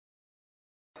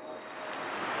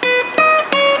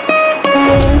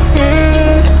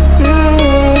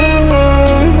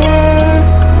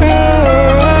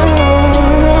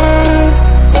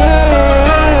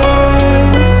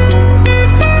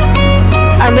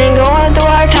been going through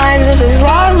hard times, this is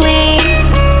lovely.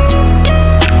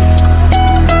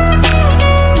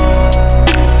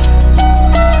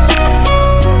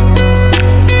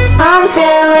 I'm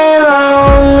feeling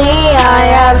lonely, I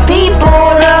have people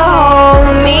to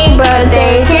hold me, but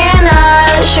they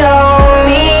cannot show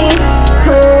me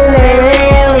who they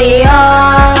really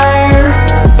are.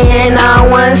 And I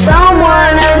want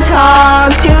someone to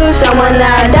talk to, someone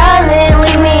that doesn't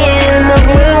leave me in the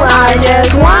blue. I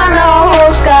just want a whole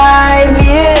sky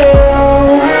view.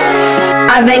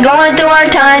 I've been going through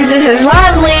hard times, this is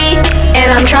lovely, and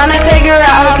I'm trying to figure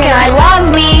out how can I love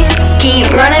me.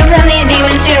 Keep running from these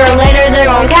demons, sooner or later they're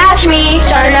gonna catch me.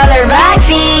 Start another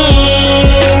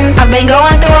vaccine. I've been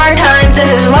going through hard times, this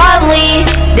is lovely.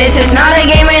 This is not a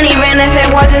game, and even if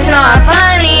it was, it's not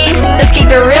funny. Let's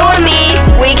keep it real with me,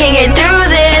 we can get through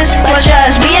this. Let's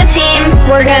just be a team.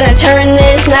 We're gonna turn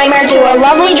this nightmare to a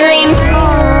lovely dream.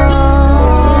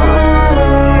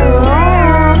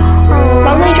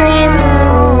 Lovely dream.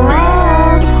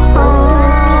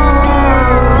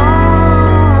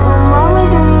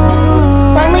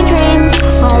 Lovely dream.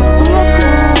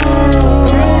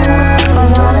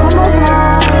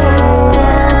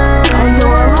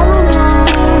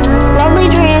 Lovely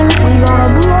dream.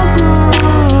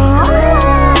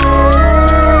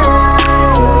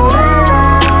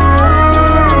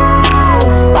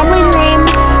 Lovely dream.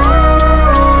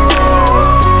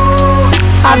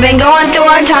 I've been going through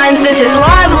hard times, this is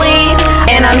lovely,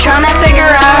 and I'm trying to figure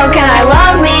out how can I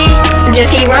love me. Just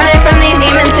keep running from these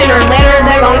demons, sooner or later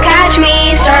they're gonna catch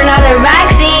me. Start another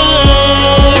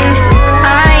vaccine.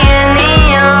 I am the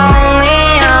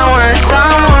only, I want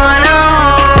someone to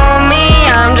hold me.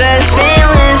 I'm just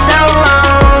feeling so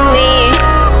lonely,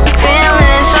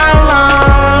 feeling so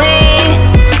lonely.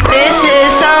 This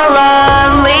is so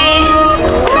lovely.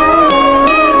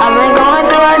 I've been going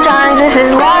through hard times, this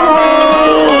is lovely.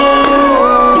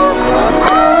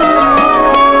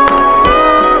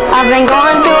 I've been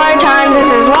going through hard times,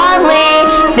 this is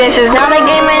lovely. This is not a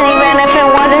game